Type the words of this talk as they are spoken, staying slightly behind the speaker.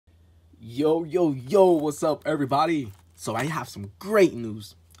Yo, what's up, everybody? So I have some great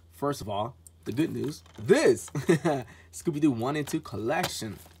news. First of all, the good news, this Scooby-Doo 1 and 2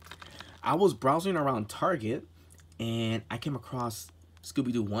 collection. I was browsing around Target and I came across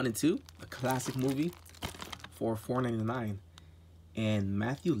Scooby-Doo 1 and 2, a classic movie, for $4.99. And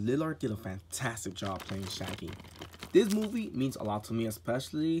Matthew Lillard did a fantastic job playing Shaggy. This movie means a lot to me,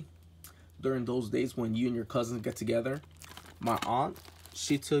 especially during those days when you and your cousins get together. My aunt,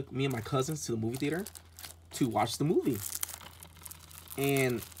 she took me and my cousins to the movie theater to watch the movie.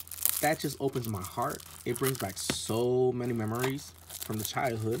 And that just opens my heart. It brings back so many memories from the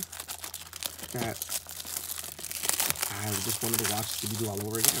childhood that I just wanted to watch Scooby-Doo all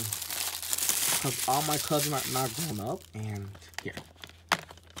over again. Because all my cousins are not grown up, and here,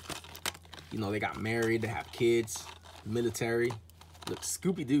 you know, they got married, they have kids, military. Look,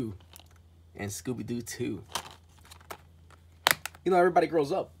 Scooby-Doo and Scooby-Doo 2. You know, everybody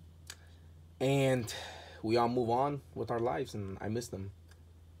grows up and we all move on with our lives, and I miss them.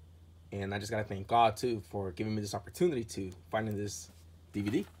 And I just gotta thank God too for giving me this opportunity to finding this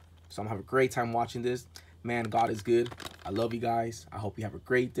DVD. So I'm gonna have a great time watching this. Man, God is good. I love you guys. I hope you have a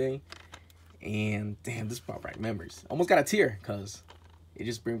great day. And damn, this brought back memories. Almost got a tear because it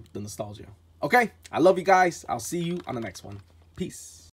just brings the nostalgia. Okay, I love you guys. I'll see you on the next one. Peace.